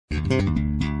Hello,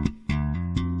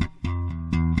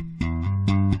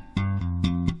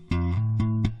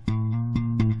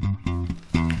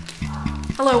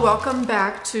 welcome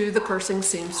back to The Cursing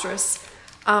Seamstress.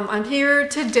 I'm here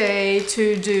today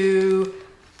to do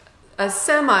a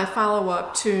semi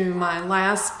follow-up to my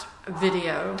last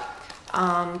video.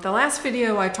 The last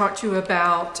video I talked to you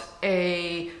about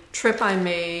a trip I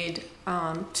made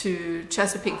to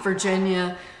Chesapeake,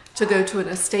 Virginia to go to an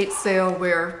estate sale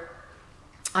where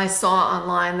I saw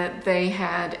online that they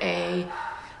had a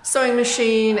sewing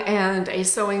machine and a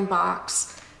sewing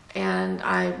box. And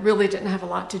I really didn't have a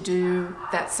lot to do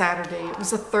that Saturday. It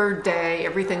was the third day,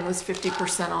 everything was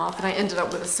 50% off, and I ended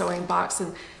up with a sewing box.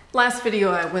 And last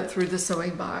video I went through the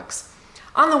sewing box.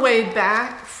 On the way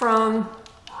back from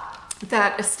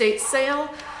that estate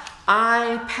sale,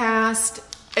 I passed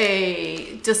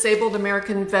a disabled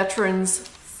American veterans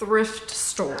thrift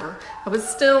store. I was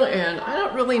still in, I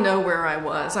don't really know where I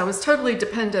was. I was totally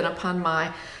dependent upon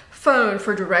my phone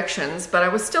for directions, but I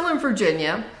was still in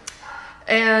Virginia.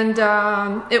 And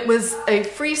it was a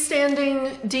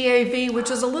freestanding DAV, which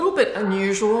is a little bit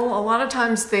unusual. A lot of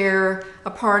times they're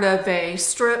a part of a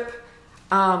strip,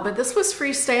 but this was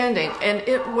freestanding, and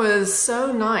it was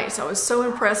so nice. I was so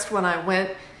impressed when I went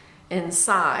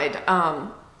inside.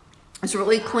 It was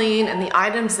really clean, and the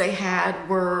items they had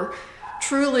were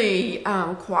truly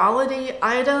quality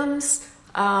items.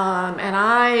 And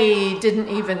I didn't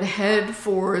even head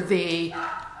for the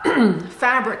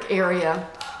fabric area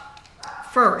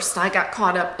first. I got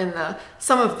caught up in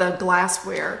some of the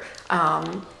glassware,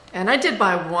 and I did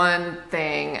buy one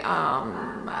thing,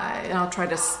 and I'll try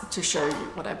to show you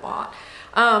what I bought.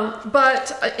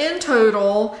 But in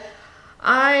total,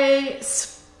 I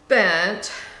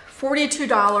spent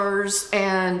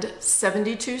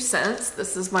 $42.72.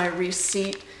 This is my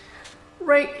receipt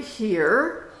right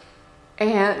here,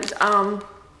 and I'll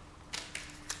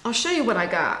show you what I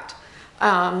got.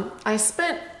 I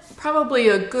spent probably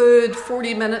a good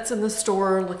 40 minutes in the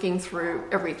store looking through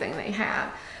everything they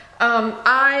had.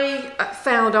 I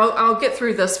found, I'll get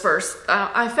through this first.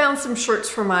 I found some shirts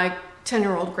for my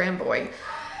 10-year-old grandboy.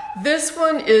 This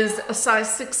one is a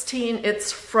size 16.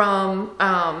 It's from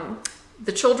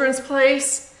the Children's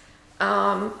Place.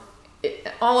 All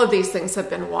of these things have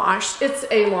been washed. It's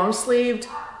a long-sleeved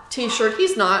t-shirt.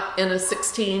 He's not in a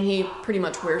 16. He pretty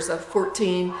much wears a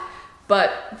 14.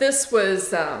 But this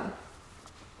was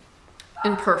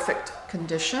in perfect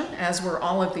condition, as were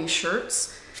all of these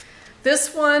shirts.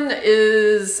 This one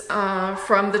is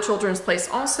from the Children's Place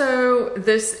also.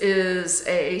 This is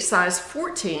a size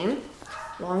 14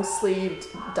 long-sleeved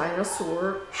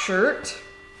dinosaur shirt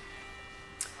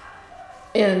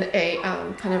in a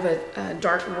kind of a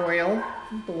dark royal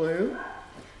blue.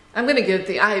 I'm going to give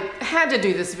I had to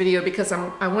do this video because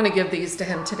I want to give these to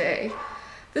him today.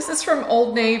 This is from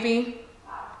Old Navy.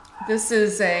 This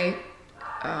is it's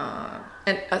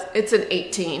an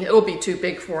 18. It'll be too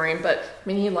big for him, but I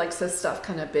mean, he likes this stuff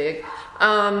kind of big.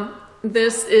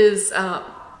 This is,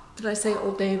 did I say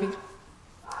Old Navy?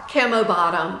 Camo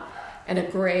bottom and a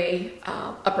gray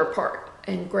upper part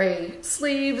and gray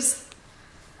sleeves.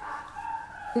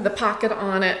 The pocket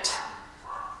on it.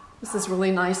 This is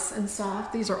really nice and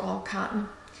soft. These are all cotton.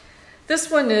 This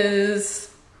one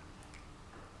is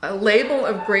a label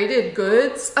of graded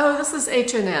goods. Oh, this is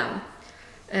H&M.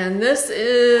 And this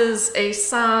is a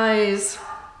size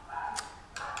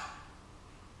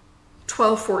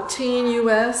 12-14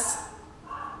 US.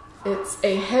 It's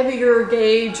a heavier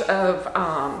gauge of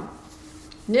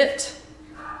knit,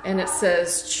 and it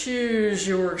says choose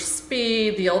your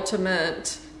speed, the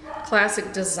ultimate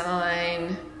classic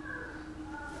design.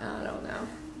 I don't know.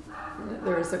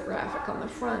 There is a graphic on the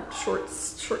front, short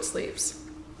sleeves.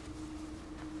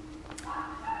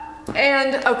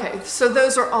 And okay, so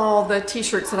those are all the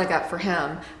t-shirts that I got for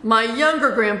him. My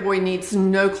younger grandboy needs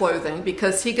no clothing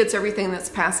because he gets everything that's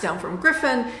passed down from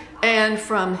Griffin and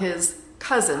from his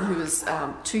cousin, who's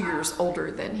 2 years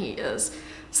older than he is.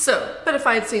 So, but if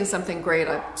I had seen something great,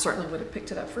 I certainly would have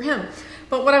picked it up for him.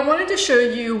 But what I wanted to show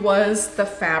you was the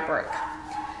fabric.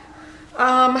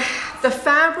 The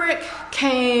fabric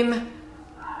came,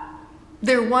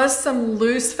 there was some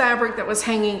loose fabric that was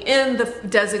hanging in the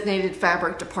designated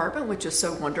fabric department, which is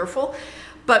so wonderful.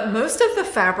 But most of the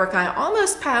fabric I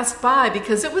almost passed by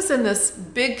because it was in this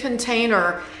big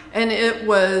container and it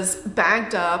was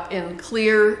bagged up in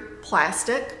clear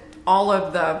plastic.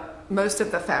 Most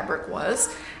of the fabric was.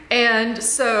 And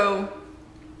so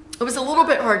it was a little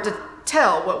bit hard to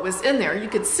tell what was in there. You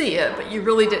could see it, but you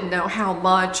really didn't know how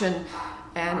much and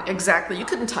exactly, you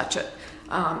couldn't touch it.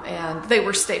 and they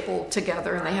were stapled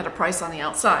together and they had a price on the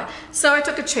outside. So I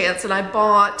took a chance and I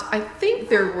bought, I think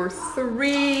there were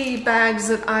 3 bags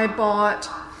that I bought.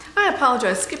 I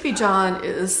apologize, Skippy John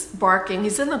is barking.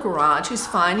 He's in the garage, he's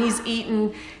fine, he's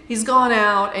eaten, he's gone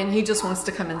out, and he just wants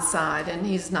to come inside, and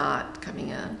he's not coming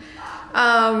in.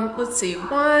 Let's see,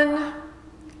 1,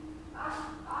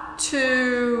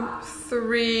 2,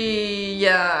 3,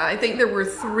 yeah, I think there were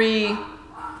 3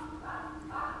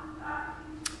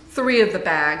 of the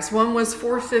bags. One was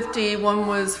 $4.50, one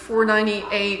was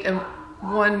 $4.98, and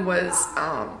one was,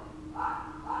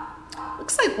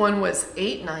 looks like one was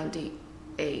 $8.98.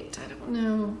 I don't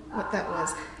know what that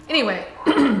was. Anyway,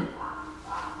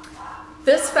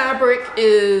 this fabric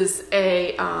is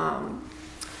a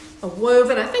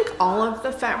woven. I think all of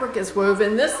the fabric is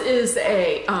woven. This is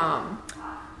a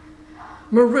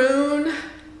maroon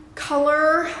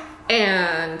color,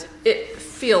 and it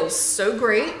feels so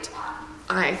great.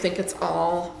 I think it's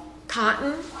all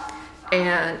cotton,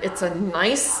 and it's a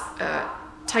nice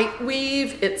tight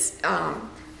weave.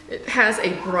 It has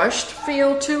a brushed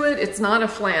feel to it. It's not a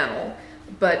flannel,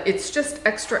 but it's just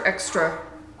extra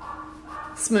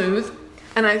smooth.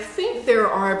 And I think there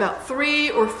are about 3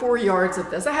 or 4 yards of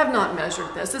this. I have not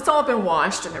measured this. It's all been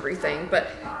washed and everything, but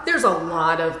there's a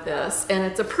lot of this, and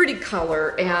it's a pretty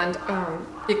color, and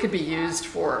it could be used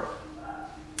for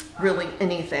really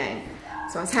anything.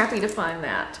 So I was happy to find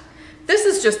that. This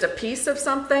is just a piece of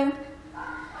something.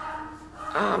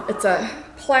 It's a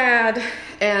plaid,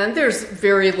 and there's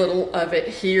very little of it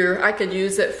here. I could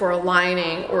use it for a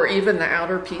lining or even the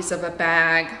outer piece of a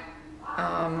bag.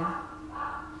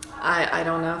 I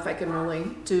don't know if I can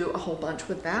really do a whole bunch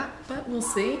with that, but we'll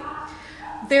see.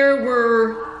 There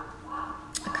were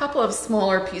a couple of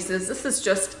smaller pieces. This is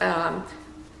just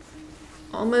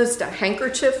almost a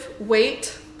handkerchief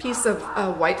weight piece of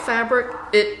white fabric.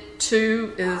 It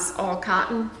too is all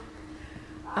cotton.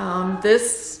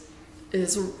 This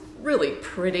is really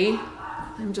pretty.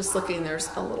 I'm just looking, there's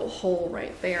a little hole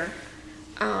right there.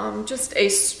 Just a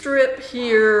strip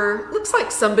here. Looks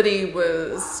like somebody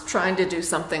was trying to do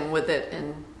something with it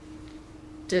and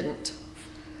didn't.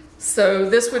 So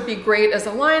this would be great as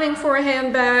a lining for a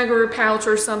handbag or a pouch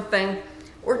or something,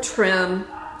 or trim,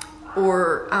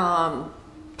 or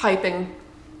piping.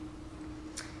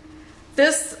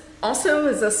 This also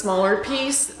is a smaller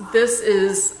piece. This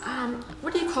is,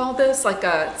 what do you call this? Like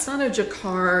it's not a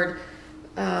jacquard,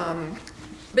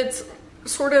 it's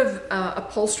sort of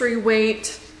upholstery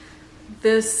weight.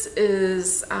 This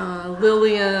is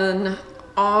Lillian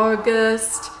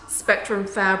August Spectrum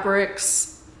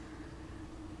Fabrics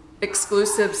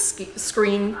exclusive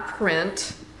screen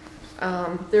print.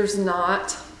 There's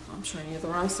not, I'm showing you the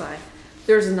wrong side.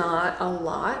 There's not a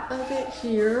lot of it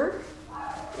here.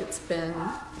 It's been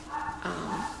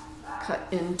cut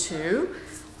into,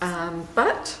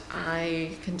 but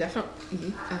I can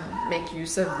definitely make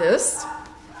use of this.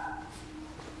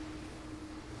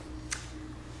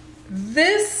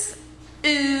 This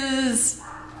is,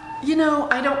 you know,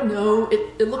 I don't know,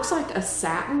 it looks like a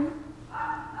satin,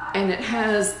 and it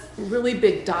has really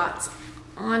big dots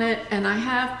on it, and I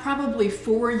have probably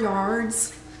 4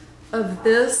 yards of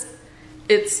this.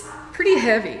 It's pretty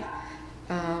heavy.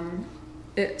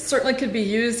 It certainly could be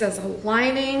used as a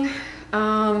lining.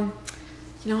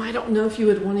 You know, I don't know if you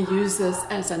would want to use this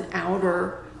as an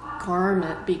outer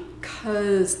garment,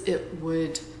 because it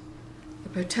would, the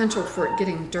potential for it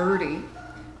getting dirty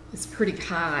is pretty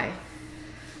high.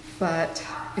 But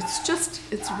it's just,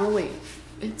 it's really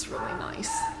nice.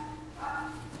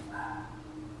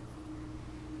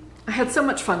 I had so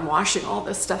much fun washing all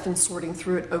this stuff and sorting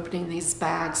through it, opening these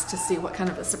bags to see what kind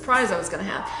of a surprise I was going to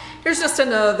have. Here's just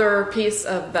another piece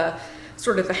of the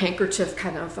sort of the handkerchief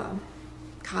kind of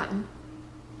cotton.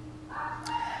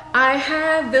 I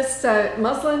had this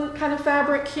muslin kind of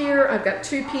fabric here. I've got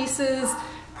 2 pieces.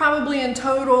 Probably in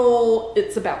total,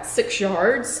 it's about 6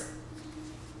 yards.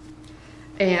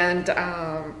 And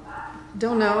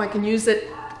don't know, I can use it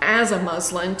as a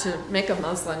muslin to make a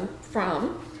muslin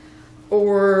from.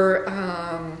 Or,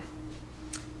 I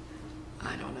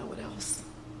don't know what else.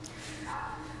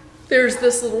 There's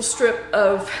this little strip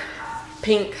of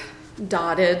pink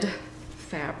dotted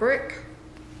fabric.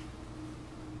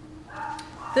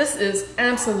 This is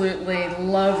absolutely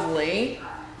lovely.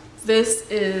 This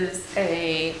is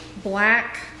a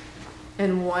black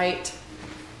and white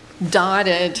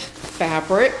dotted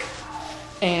fabric,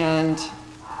 and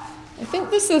I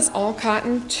think this is all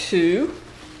cotton too.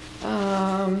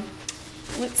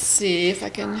 Let's see if I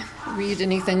can read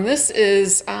anything. This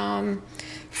is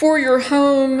For Your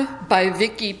Home by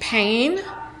Vicki Payne.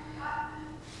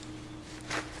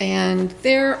 And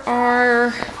there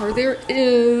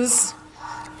is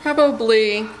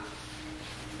probably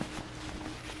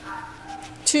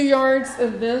 2 yards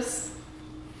of this,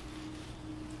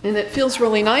 and it feels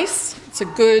really nice. It's a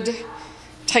good,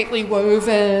 tightly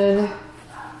woven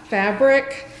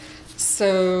fabric,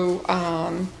 so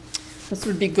this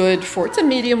would be good for, it's a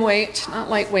medium weight, not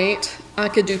lightweight. I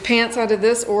could do pants out of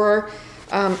this or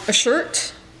a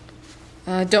shirt.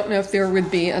 I don't know if there would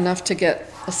be enough to get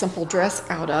a simple dress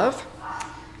out of.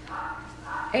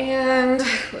 And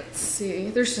let's see,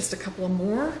 there's just a couple of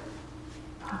more,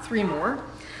 3 more.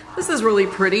 This is really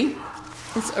pretty.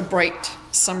 It's a bright,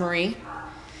 summery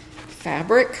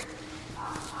fabric.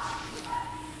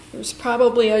 There's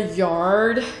probably a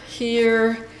yard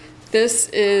here. This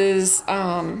is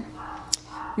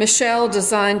Michelle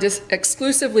designed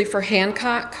exclusively for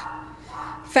Hancock.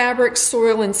 Fabric,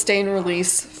 soil, and stain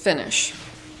release finish.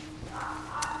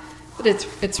 But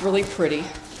it's really pretty.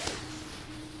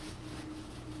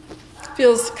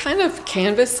 Feels kind of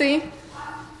canvasy.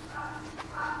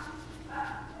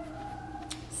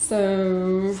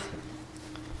 So,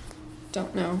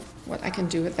 don't know what I can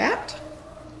do with that.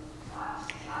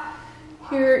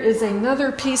 Here is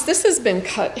another piece. This has been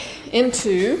cut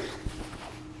into,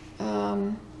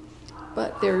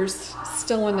 but there's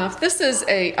still enough. This is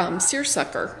a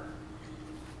seersucker.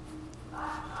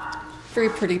 Very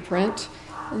pretty print.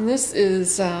 And this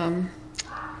is,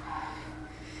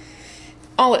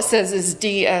 all it says is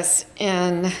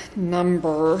DSN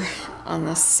number on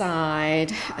the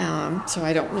side. So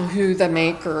I don't know who the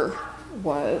maker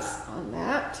was on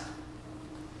that.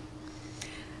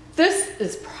 This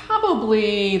is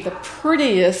probably the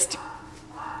prettiest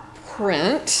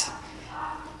print.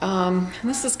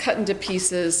 This is cut into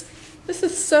pieces. This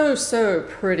is so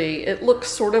pretty. It looks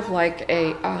sort of like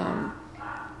a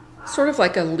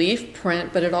leaf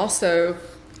print, but it also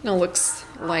looks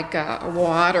like a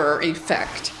water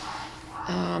effect.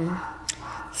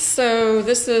 So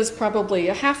this is probably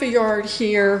a half a yard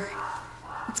here.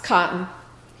 It's cotton,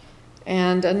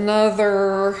 and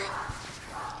another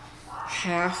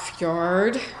half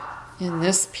yard in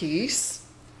this piece,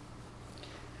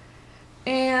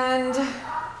 and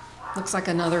looks like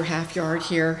another half yard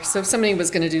here. So if somebody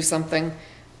was going to do something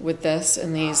with this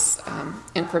in these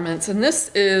increments, and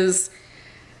this is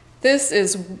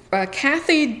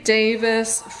Kathy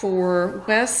Davis for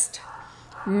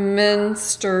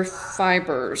Westminster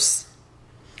Fibers,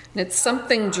 and it's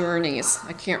something Journeys.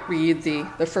 I can't read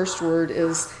the first word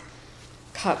is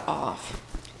cut off.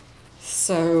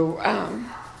 So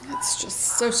it's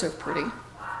just so pretty.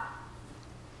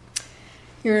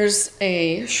 Here's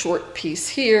a short piece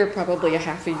here, probably a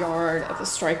half a yard of a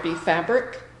stripy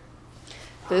fabric.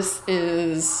 This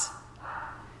is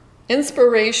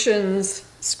Inspirations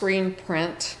screen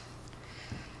print.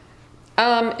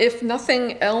 If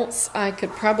nothing else, I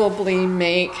could probably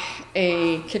make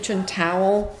a kitchen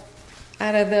towel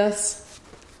out of this.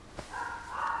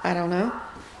 I don't know.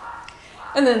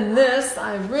 And then this,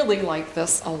 I really like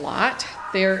this a lot.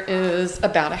 There is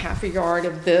about a half a yard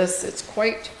of this. It's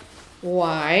quite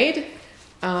wide.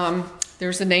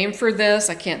 There's a name for this.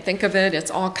 I can't think of it.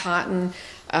 It's all cotton.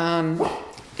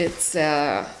 It's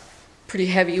pretty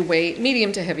heavy weight,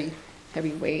 medium to heavy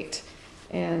weight,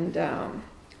 and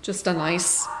just a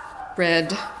nice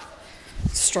red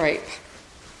stripe.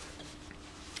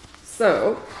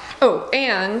 So, oh,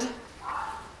 and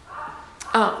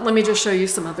let me just show you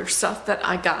some other stuff that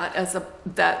I got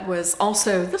that was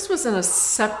also, this was in a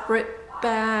separate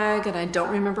bag, and I don't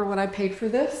remember what I paid for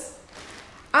this.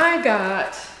 I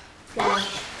got,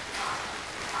 gosh,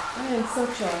 I am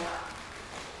such a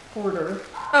hoarder.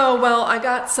 Oh, well, I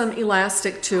got some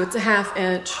elastic too. It's a 1/2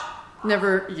 inch,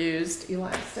 never used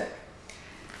elastic.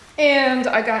 And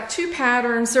I got 2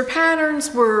 patterns. Their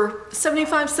patterns were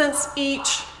 75 cents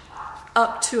each,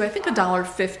 up to I think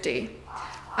 $1.50.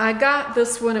 I got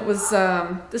this one. It was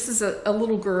this is a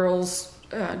little girl's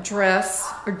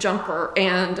dress or jumper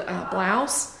and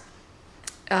blouse,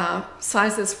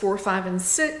 sizes 4, 5, and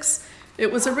 6.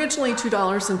 It was originally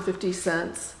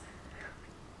 $2.50.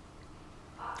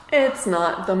 It's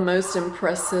not the most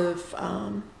impressive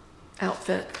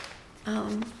outfit.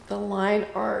 The line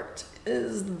art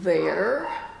is there,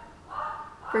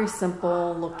 very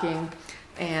simple looking,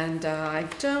 and I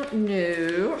don't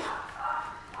know.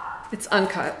 It's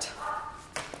uncut.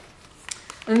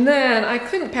 And then I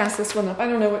couldn't pass this one up. I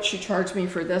don't know what she charged me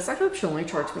for this. I hope she only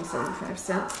charged me 75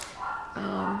 cents.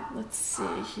 Let's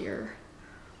see here.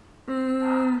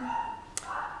 You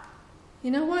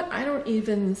know what? I don't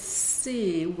even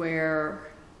see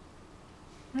where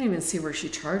she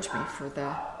charged me for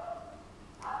the.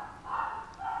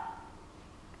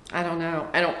 I don't know.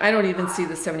 I don't even see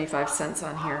the 75 cents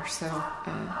on here, so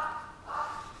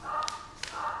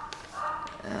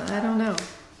I don't know.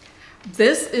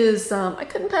 This is, I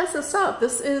couldn't pass this up.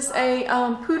 This is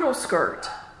a poodle skirt.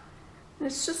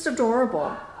 It's just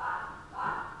adorable.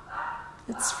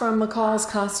 It's from McCall's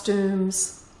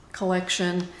Costumes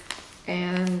collection,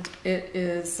 and it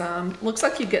is, looks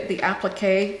like you get the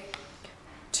applique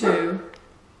too,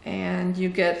 and you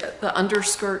get the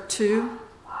underskirt too,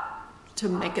 to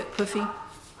make it puffy.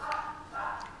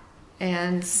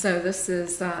 And so this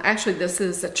is, actually this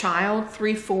is a child,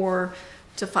 3'4"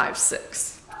 to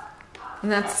 5'6".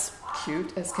 And that's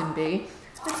cute as can be.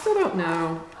 I still don't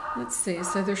know. Let's see,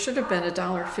 so there should have been a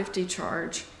 $1.50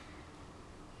 charge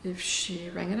if she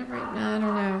rang it up right now. I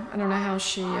don't know. I don't know how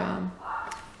she, I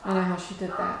don't know how she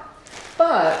did that.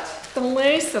 But the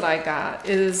lace that I got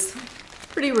is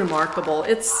pretty remarkable.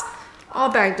 It's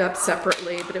all bagged up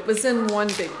separately, but it was in one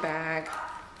big bag.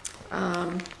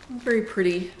 Very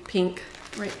pretty pink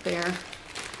right there.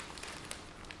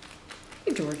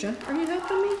 Hey Georgia, are you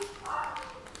helping me?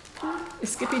 Is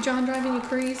Skippy John driving you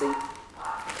crazy?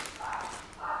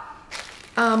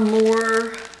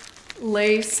 More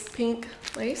lace, pink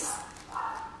lace.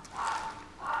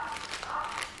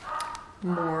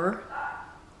 More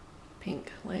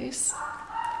pink lace.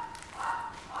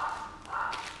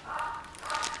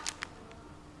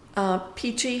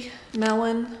 Peachy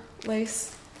melon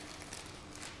lace.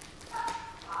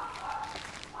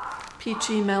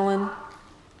 Peachy melon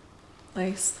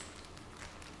lace.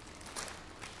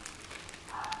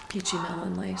 Peachy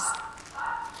melon lace.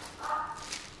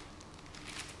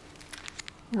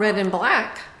 Red and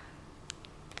black.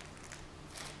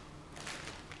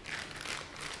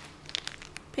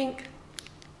 Pink.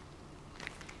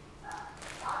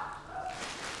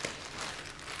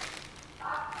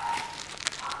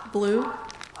 Blue.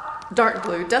 Dark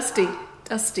blue. Dusty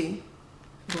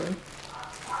blue.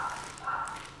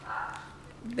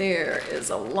 There is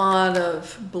a lot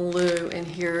of blue in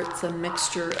here. It's a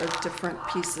mixture of different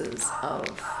pieces of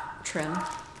trim.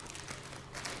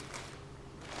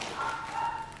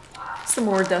 Some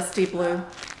more dusty blue.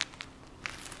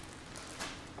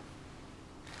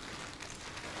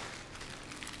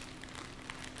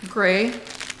 Gray.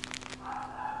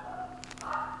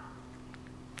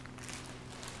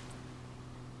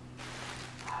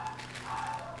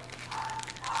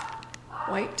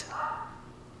 White.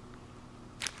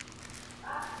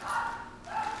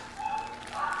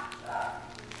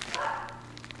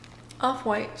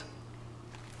 Off-white.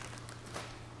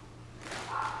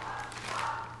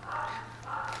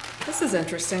 This is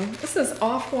interesting. This is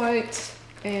off-white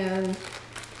and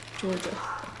Georgia.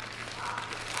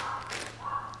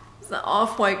 It's the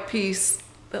off-white piece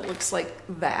that looks like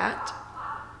that.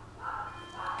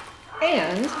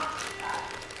 And,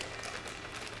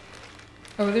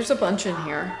 oh, there's a bunch in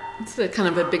here. It's a kind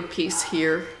of a big piece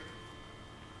here.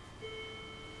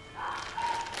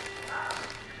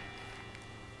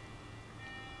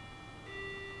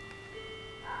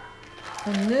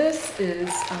 And this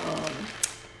is,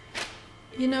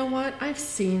 you know what? I've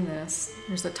seen this.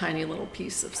 There's a tiny little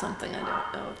piece of something. I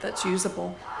don't know if that's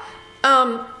usable.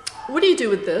 What do you do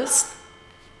with this?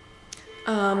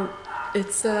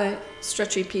 It's a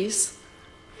stretchy piece.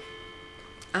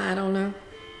 I don't know.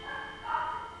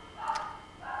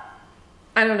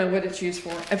 I don't know what it's used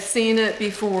for. I've seen it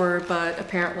before, but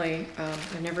apparently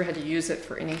I never had to use it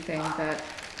for anything that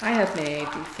I have made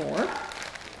before.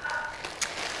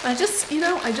 I just, you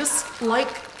know, I just like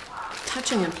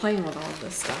touching and playing with all of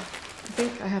this stuff. I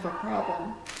think I have a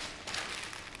problem.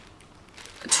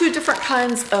 Two different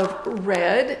kinds of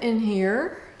red in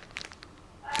here.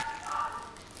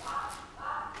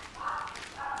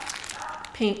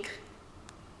 Pink.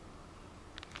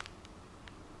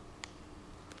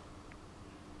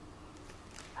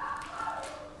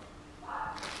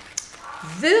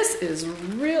 This is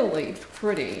really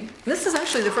pretty. This is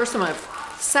actually the first time I've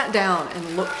sat down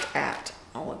and looked at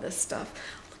all of this stuff.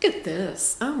 Look at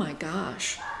this. Oh my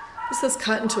gosh. This is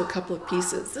cut into a couple of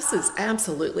pieces. This is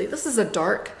absolutely, this is a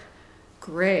dark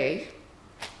gray.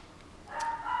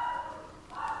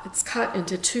 It's cut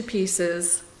into two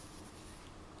pieces.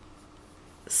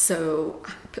 So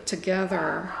put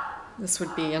together, this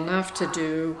would be enough to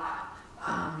do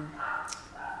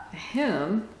a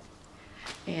hem.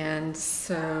 And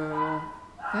so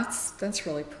that's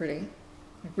really pretty.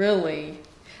 Really,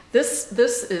 this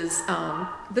is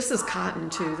cotton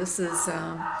too. This is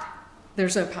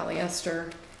there's no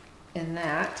polyester in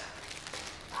that.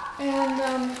 And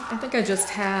I think I just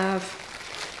have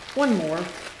one more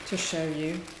to show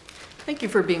you. Thank you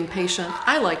for being patient.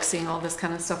 I like seeing all this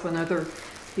kind of stuff when other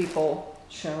people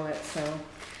show it. So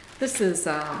This is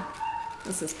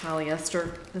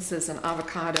polyester. This is an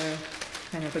avocado,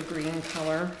 kind of a green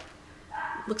color.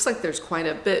 Looks like there's quite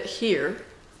a bit here.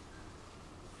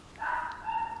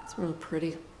 It's real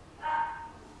pretty.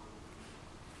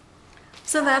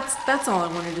 So that's all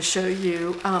I wanted to show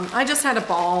you. I just had a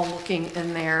ball looking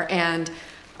in there, and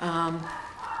I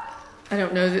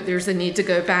don't know that there's a need to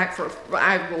go back for.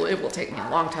 It will take me a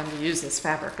long time to use this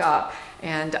fabric up,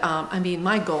 and I mean,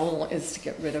 my goal is to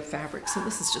get rid of fabric. So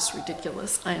this is just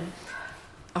ridiculous. I'm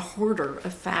a hoarder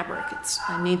of fabric.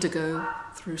 I need to go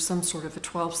through some sort of a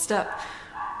 12-step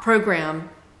program,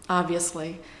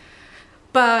 obviously.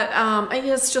 But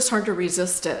it's just hard to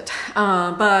resist it.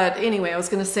 But anyway, I was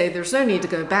going to say there's no need to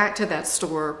go back to that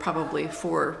store probably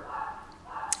for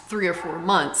 3 or 4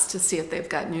 months to see if they've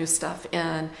got new stuff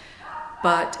in.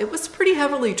 But it was pretty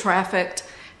heavily trafficked,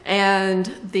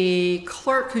 and the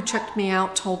clerk who checked me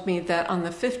out told me that on the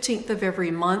 15th of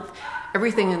every month,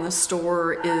 everything in the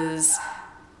store is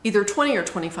either 20 or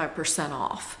 25%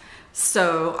 off.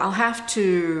 So I'll have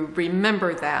to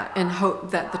remember that and hope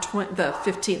that the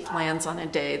 15th lands on a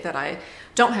day that I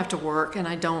don't have to work and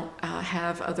I don't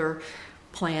have other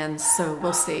plans. So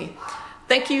we'll see.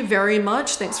 Thank you very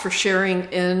much. Thanks for sharing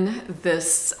in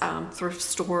this thrift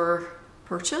store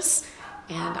purchase,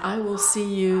 and I will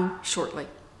see you shortly.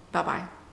 Bye-bye.